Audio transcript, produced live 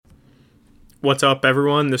What's up,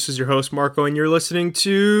 everyone? This is your host, Marco, and you're listening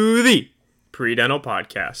to the PreDental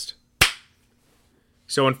Podcast.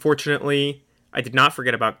 So, unfortunately, I did not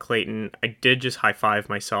forget about Clayton. I did just high-five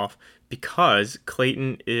myself because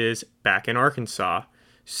Clayton is back in Arkansas.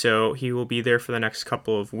 So, he will be there for the next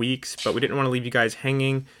couple of weeks, but we didn't want to leave you guys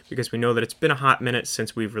hanging because we know that it's been a hot minute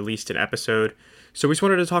since we've released an episode. So, we just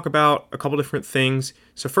wanted to talk about a couple different things.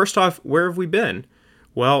 So, first off, where have we been?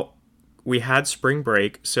 Well, we had spring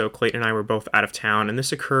break, so Clayton and I were both out of town, and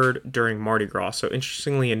this occurred during Mardi Gras. So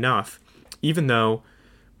interestingly enough, even though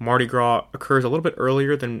Mardi Gras occurs a little bit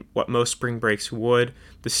earlier than what most spring breaks would,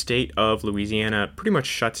 the state of Louisiana pretty much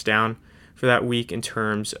shuts down for that week in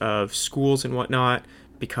terms of schools and whatnot,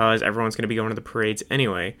 because everyone's going to be going to the parades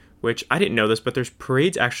anyway, which I didn't know this, but there's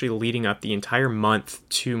parades actually leading up the entire month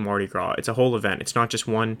to Mardi Gras. It's a whole event. It's not just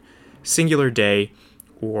one singular day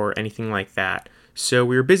or anything like that. So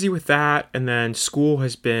we were busy with that, and then school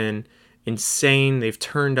has been insane. They've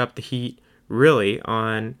turned up the heat, really,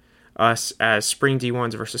 on us as spring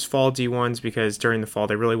D1s versus fall D1s, because during the fall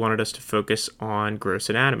they really wanted us to focus on gross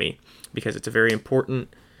anatomy, because it's a very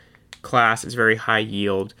important class. It's very high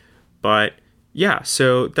yield. But yeah,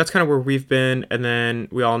 so that's kind of where we've been, and then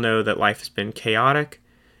we all know that life has been chaotic.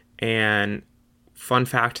 And fun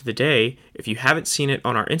fact of the day, if you haven't seen it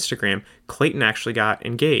on our Instagram, Clayton actually got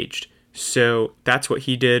engaged. So that's what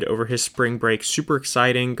he did over his spring break. Super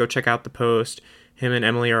exciting. Go check out the post. Him and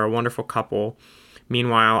Emily are a wonderful couple.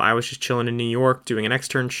 Meanwhile, I was just chilling in New York doing an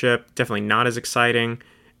externship. Definitely not as exciting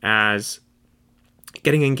as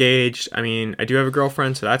getting engaged. I mean, I do have a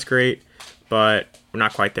girlfriend, so that's great, but we're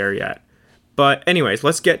not quite there yet. But anyways,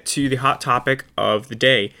 let's get to the hot topic of the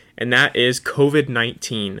day, and that is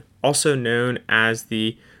COVID-19, also known as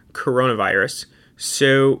the coronavirus.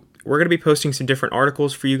 So we're going to be posting some different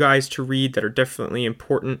articles for you guys to read that are definitely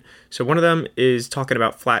important. So one of them is talking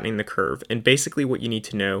about flattening the curve. And basically what you need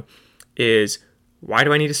to know is, why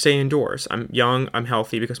do I need to stay indoors? I'm young, I'm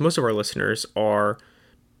healthy, because most of our listeners are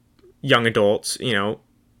young adults,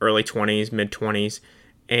 early 20s, mid 20s,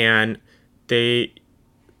 and they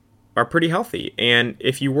are pretty healthy. And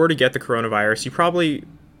if you were to get the coronavirus, you probably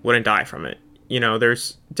wouldn't die from it.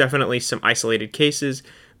 There's definitely some isolated cases,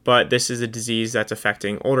 but this is a disease that's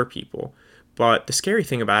affecting older people. But the scary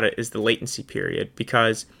thing about it is the latency period,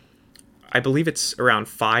 because I believe it's around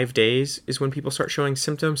 5 days is when people start showing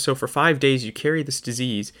symptoms. So for 5 days, you carry this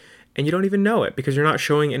disease and you don't even know it because you're not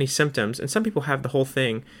showing any symptoms. And some people have the whole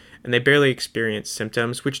thing and they barely experience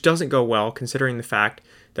symptoms, which doesn't go well considering the fact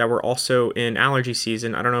that we're also in allergy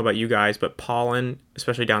season. I don't know about you guys, but pollen,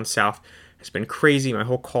 especially down south, has been crazy. My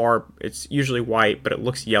whole car, it's usually white, but it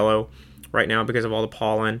looks yellow right now because of all the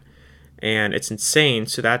pollen, and it's insane.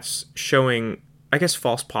 So that's showing, I guess,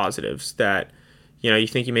 false positives that, you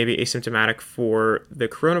think you may be asymptomatic for the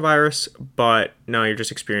coronavirus, but no, you're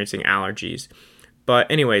just experiencing allergies. But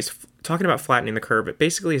anyways, talking about flattening the curve, it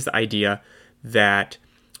basically is the idea that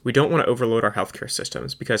we don't want to overload our healthcare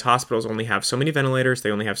systems because hospitals only have so many ventilators,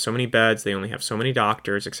 they only have so many beds, they only have so many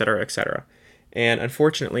doctors, et cetera, et cetera. And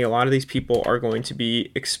unfortunately, a lot of these people are going to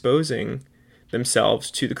be exposing themselves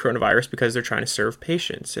to the coronavirus because they're trying to serve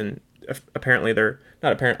patients, and apparently they're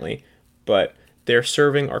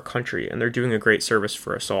serving our country and they're doing a great service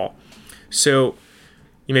for us all. So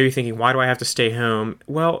you may be thinking, why do I have to stay home?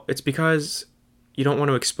 Well, it's because you don't want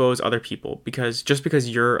to expose other people, because just because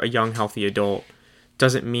you're a young healthy adult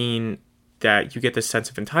doesn't mean that you get this sense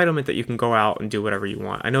of entitlement that you can go out and do whatever you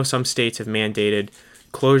want. I know some states have mandated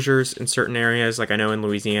closures in certain areas, like I know in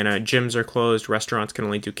Louisiana, gyms are closed, restaurants can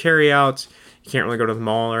only do carryouts. You can't really go to the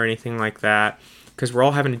mall or anything like that, because we're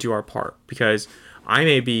all having to do our part. Because I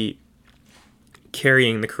may be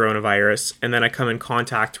carrying the coronavirus and then I come in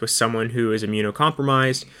contact with someone who is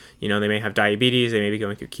immunocompromised. They may have diabetes, they may be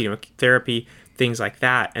going through chemotherapy, things like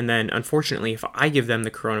that. And then unfortunately, if I give them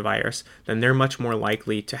the coronavirus, then they're much more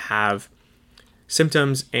likely to have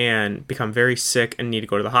symptoms and become very sick and need to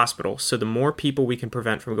go to the hospital. So the more people we can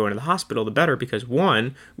prevent from going to the hospital, the better, because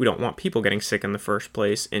one, we don't want people getting sick in the first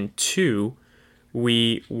place, and two,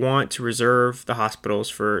 we want to reserve the hospitals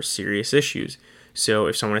for serious issues. So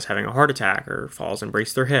if someone is having a heart attack or falls and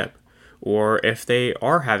breaks their hip, or if they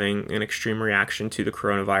are having an extreme reaction to the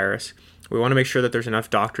coronavirus, we want to make sure that there's enough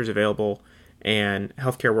doctors available and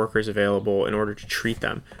healthcare workers available in order to treat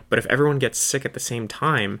them. But if everyone gets sick at the same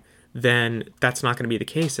time, then that's not going to be the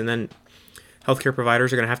case. And then healthcare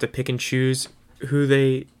providers are going to have to pick and choose who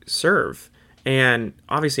they serve. And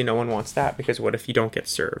obviously no one wants that, because what if you don't get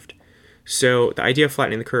served? So the idea of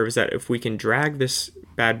flattening the curve is that if we can drag this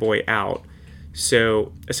bad boy out,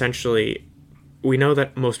 so essentially we know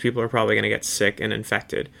that most people are probably going to get sick and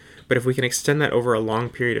infected, But if we can extend that over a long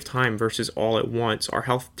period of time versus all at once, our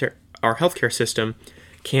healthcare system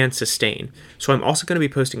can sustain. So I'm also going to be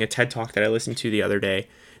posting a TED Talk that I listened to the other day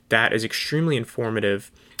that is extremely informative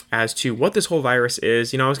as to what this whole virus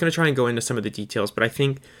is. I was going to try and go into some of the details, but I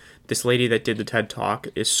think this lady that did the TED Talk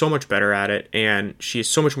is so much better at it, and she is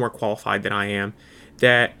so much more qualified than I am,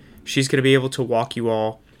 that she's going to be able to walk you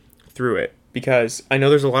all through it. Because I know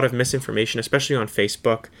there's a lot of misinformation, especially on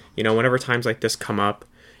Facebook. Whenever times like this come up,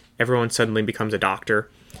 everyone suddenly becomes a doctor.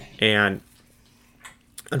 And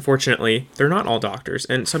unfortunately, they're not all doctors.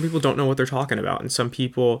 And some people don't know what they're talking about. And some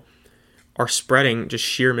people are spreading just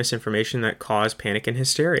sheer misinformation that cause panic and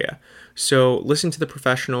hysteria. So listen to the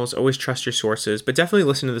professionals, always trust your sources, but definitely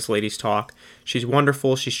listen to this lady's talk. She's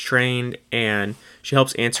wonderful, she's trained, and she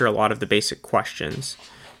helps answer a lot of the basic questions.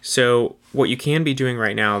 So what you can be doing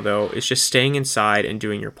right now, though, is just staying inside and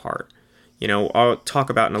doing your part. I'll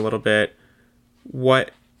talk about in a little bit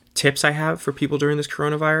what tips I have for people during this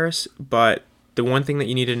coronavirus, but the one thing that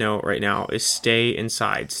you need to know right now is stay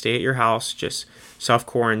inside. Stay at your house, just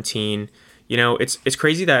self-quarantine. It's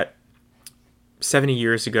crazy that 70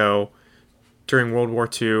 years ago, during World War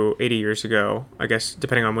II, 80 years ago, I guess,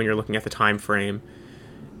 depending on when you're looking at the time frame,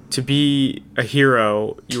 to be a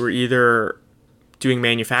hero, you were either doing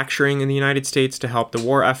manufacturing in the United States to help the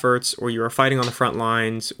war efforts, or you were fighting on the front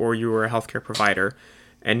lines, or you were a healthcare provider.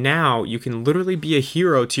 And now you can literally be a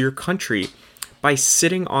hero to your country by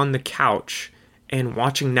sitting on the couch and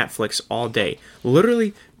watching Netflix all day.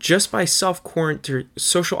 Literally just by self-quarantine,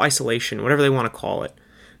 social isolation, whatever they want to call it.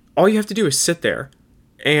 All you have to do is sit there,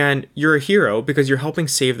 and you're a hero because you're helping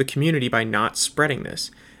save the community by not spreading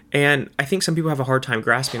this. And I think some people have a hard time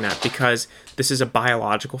grasping that because this is a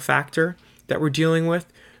biological factor that we're dealing with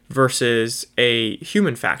versus a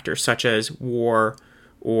human factor such as war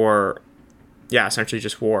or, essentially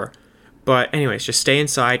just war. But anyways, just stay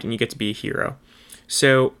inside and you get to be a hero.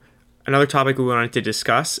 So another topic we wanted to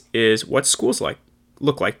discuss is what schools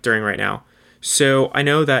look like during right now. So I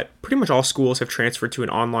know that pretty much all schools have transferred to an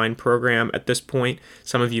online program at this point.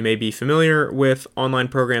 Some of you may be familiar with online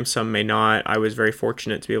programs, some may not. I was very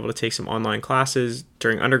fortunate to be able to take some online classes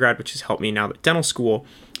during undergrad, which has helped me now that dental school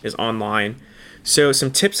is online. So some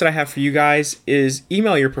tips that I have for you guys is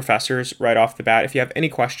email your professors right off the bat if you have any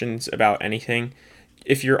questions about anything.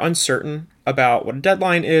 If you're uncertain about what a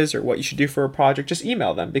deadline is or what you should do for a project, just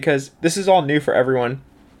email them because this is all new for everyone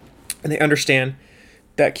and they understand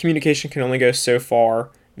that communication can only go so far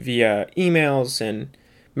via emails and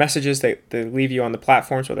messages that they leave you on the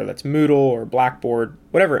platforms, whether that's Moodle or Blackboard,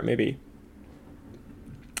 whatever it may be.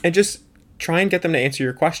 And just try and get them to answer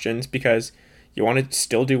your questions because you want to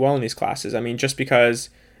still do well in these classes. I mean, just because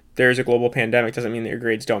there's a global pandemic doesn't mean that your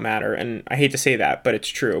grades don't matter. And I hate to say that, but it's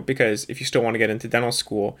true because if you still want to get into dental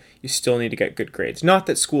school, you still need to get good grades. Not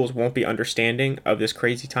that schools won't be understanding of this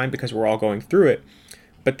crazy time because we're all going through it,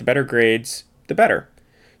 but the better grades, the better.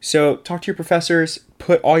 So talk to your professors,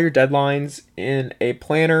 put all your deadlines in a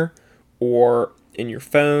planner or in your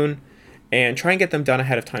phone, and try and get them done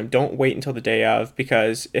ahead of time. Don't wait until the day of,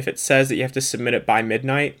 because if it says that you have to submit it by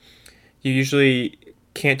midnight, you usually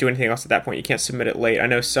can't do anything else at that point. You can't submit it late. I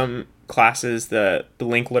know some classes, the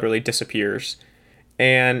link literally disappears.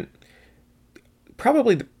 And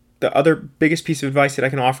probably the other biggest piece of advice that I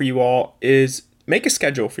can offer you all is make a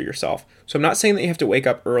schedule for yourself. So I'm not saying that you have to wake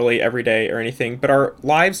up early every day or anything, but our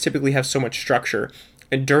lives typically have so much structure.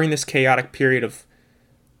 And during this chaotic period of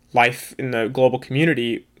life in the global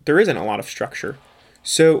community, there isn't a lot of structure.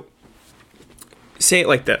 So say it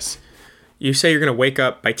like this. You say you're going to wake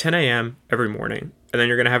up by 10 a.m. every morning, and then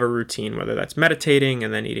you're going to have a routine, whether that's meditating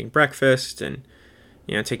and then eating breakfast and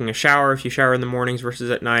taking a shower if you shower in the mornings versus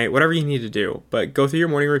at night, whatever you need to do. But go through your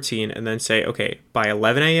morning routine and then say, okay, by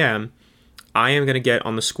 11 a.m., I am going to get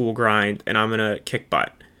on the school grind and I'm going to kick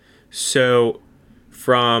butt. So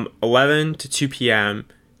from 11 to 2 p.m.,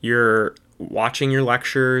 you're watching your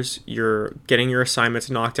lectures, you're getting your assignments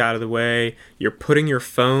knocked out of the way, you're putting your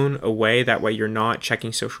phone away, that way you're not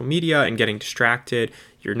checking social media and getting distracted,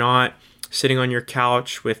 you're not sitting on your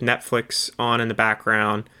couch with Netflix on in the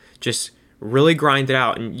background. Just really grind it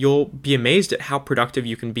out and you'll be amazed at how productive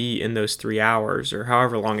you can be in those 3 hours or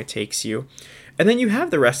however long it takes you. And then you have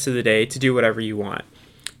the rest of the day to do whatever you want.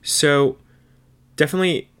 So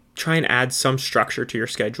definitely try and add some structure to your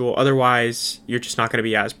schedule. Otherwise, you're just not going to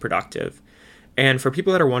be as productive. And for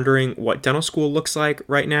people that are wondering what dental school looks like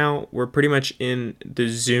right now, we're pretty much in the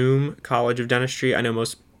Zoom College of Dentistry. I know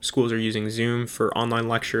most schools are using Zoom for online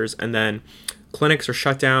lectures, and then clinics are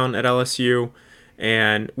shut down at LSU,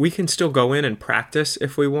 and we can still go in and practice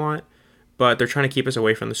if we want, but they're trying to keep us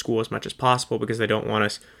away from the school as much as possible because they don't want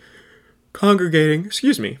us congregating,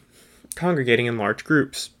 congregating in large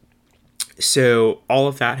groups. So all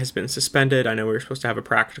of that has been suspended. I know we were supposed to have a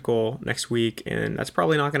practical next week, and that's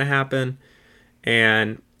probably not going to happen.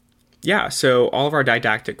 And yeah, so all of our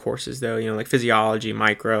didactic courses, though, like physiology,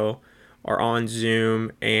 micro, are on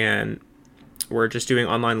Zoom, and we're just doing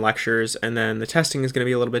online lectures. And then the testing is going to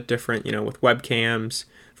be a little bit different, with webcams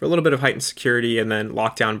for a little bit of heightened security, and then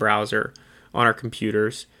lockdown browser on our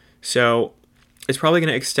computers. So it's probably going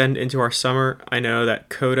to extend into our summer. I know that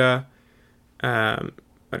CODA,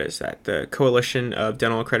 the Coalition of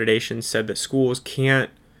Dental Accreditation, said that schools can't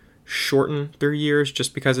shorten their years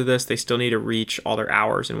just because of this. They still need to reach all their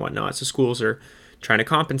hours and whatnot. So schools are trying to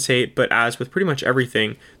compensate, but as with pretty much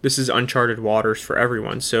everything, this is uncharted waters for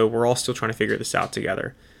everyone. So we're all still trying to figure this out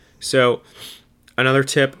together. So another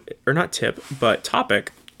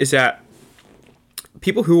topic is that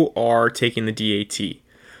people who are taking the DAT,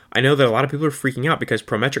 I know that a lot of people are freaking out because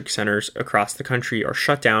Prometric centers across the country are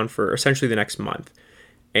shut down for essentially the next month.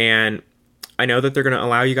 And I know that they're going to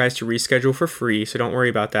allow you guys to reschedule for free, so don't worry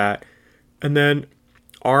about that. And then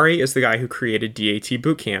Ari is the guy who created DAT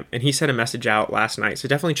Bootcamp, and he sent a message out last night. So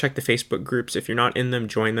definitely check the Facebook groups. If you're not in them,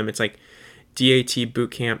 join them. It's like DAT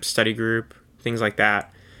Bootcamp study group, things like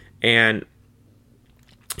that. And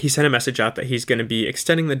he sent a message out that he's going to be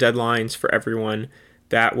extending the deadlines for everyone.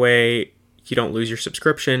 That way you don't lose your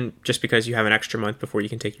subscription just because you have an extra month before you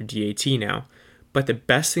can take your DAT now. But the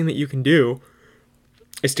best thing that you can do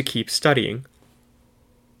is to keep studying.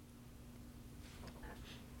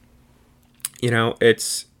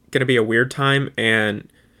 It's going to be a weird time, and,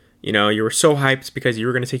 you were so hyped because you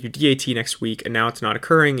were going to take your DAT next week, and now it's not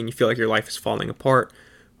occurring, and you feel like your life is falling apart.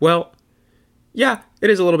 Well, yeah,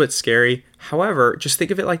 it is a little bit scary. However, just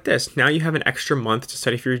think of it like this. Now you have an extra month to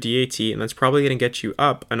study for your DAT, and that's probably going to get you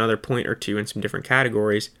up another point or two in some different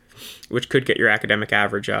categories, which could get your academic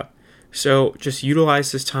average up. So just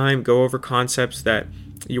utilize this time, go over concepts that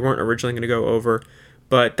you weren't originally going to go over.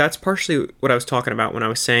 But that's partially what I was talking about when I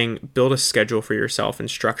was saying build a schedule for yourself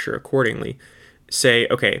and structure accordingly. Say,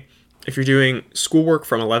 okay, if you're doing schoolwork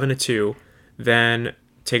from 11 to 2, then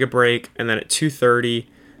take a break, and then at 2:30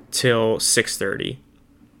 till 6:30,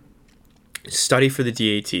 study for the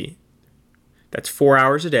DAT. That's 4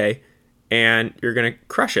 hours a day, and you're going to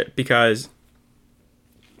crush it because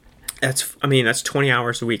that's 20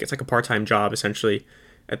 hours a week. It's like a part-time job, essentially,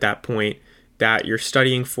 at that point, that you're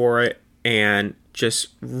studying for it. And just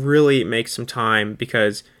really make some time,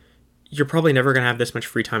 because you're probably never going to have this much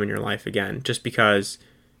free time in your life again, just because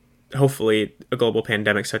hopefully a global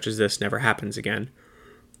pandemic such as this never happens again.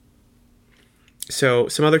 So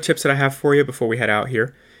some other tips that I have for you before we head out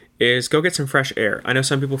here is go get some fresh air. I know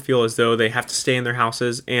some people feel as though they have to stay in their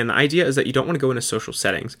houses, and the idea is that you don't want to go into social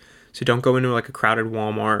settings. So don't go into like a crowded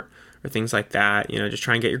Walmart or things like that. Just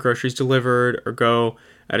try and get your groceries delivered, or go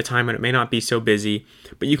at a time when it may not be so busy,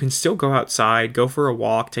 but you can still go outside, go for a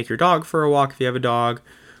walk, take your dog for a walk if you have a dog,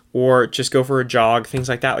 or just go for a jog, things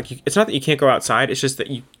like that. It's not that you can't go outside, it's just that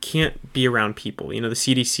you can't be around people. The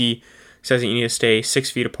CDC says that you need to stay 6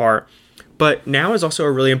 feet apart, but now is also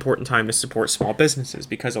a really important time to support small businesses,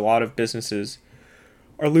 because a lot of businesses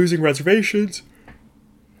are losing reservations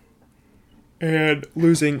and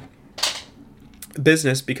losing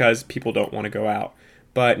business because people don't want to go out.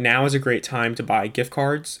 But now is a great time to buy gift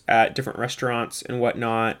cards at different restaurants and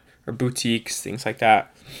whatnot, or boutiques, things like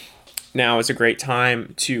that. Now is a great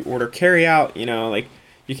time to order carry out.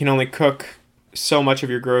 You can only cook so much of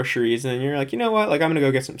your groceries, and then you're like, you know what, I'm going to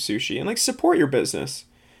go get some sushi, and support your business.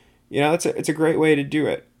 It's a great way to do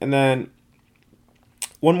it. And then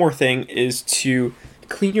one more thing is to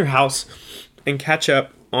clean your house and catch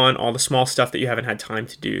up on all the small stuff that you haven't had time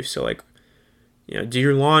to do. So do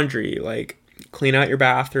your laundry, clean out your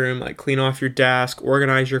bathroom, clean off your desk,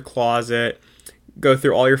 organize your closet, go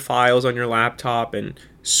through all your files on your laptop and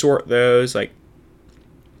sort those,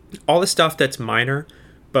 all the stuff that's minor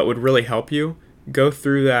but would really help you. Go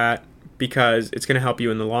through that, because it's going to help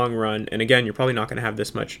you in the long run. And again, you're probably not going to have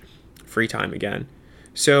this much free time again.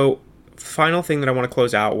 So final thing that I want to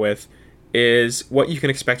close out with is what you can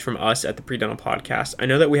expect from us at the PreDental Podcast. I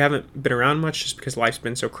know that we haven't been around much just because life's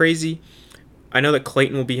been so crazy. I know that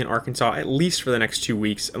Clayton will be in Arkansas at least for the next 2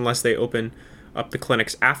 weeks, unless they open up the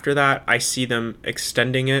clinics after that. I see them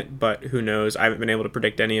extending it, but who knows? I haven't been able to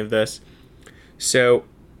predict any of this. So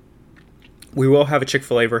we will have a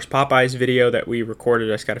Chick-fil-A versus Popeyes video that we recorded.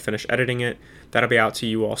 I just got to finish editing it. That'll be out to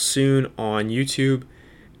you all soon on YouTube.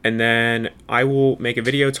 And then I will make a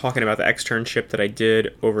video talking about the externship that I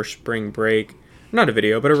did over spring break. Not a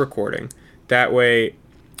video, but a recording. That way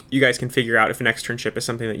you guys can figure out if an externship is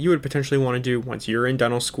something that you would potentially want to do once you're in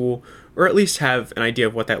dental school, or at least have an idea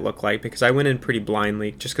of what that looked like, because I went in pretty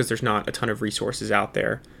blindly just because there's not a ton of resources out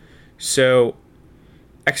there. So,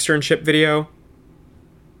 externship video,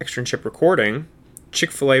 externship recording,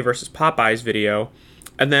 Chick-fil-A versus Popeyes video,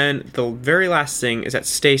 and then the very last thing is that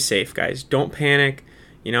stay safe, guys. Don't panic,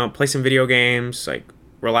 play some video games,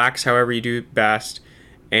 relax however you do best,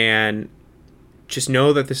 and just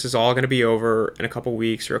know that this is all going to be over in a couple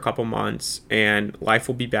weeks or a couple months, and life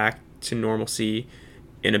will be back to normalcy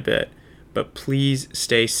in a bit. But please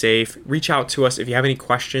stay safe. Reach out to us if you have any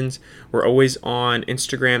questions. We're always on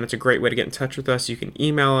Instagram. That's a great way to get in touch with us. You can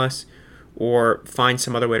email us or find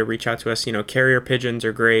some other way to reach out to us. Carrier pigeons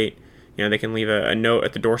are great. They can leave a note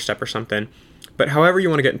at the doorstep or something. But however you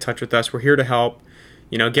want to get in touch with us, we're here to help.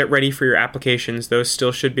 Get ready for your applications. Those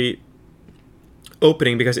still should be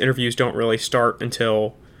opening because interviews don't really start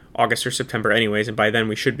until August or September anyways, and by then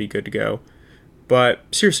we should be good to go. But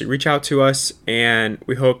seriously, reach out to us, and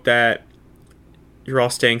we hope that you're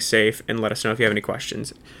all staying safe, and let us know if you have any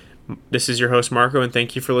questions. This is your host, Marco, and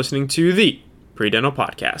thank you for listening to the PreDental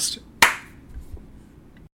Podcast.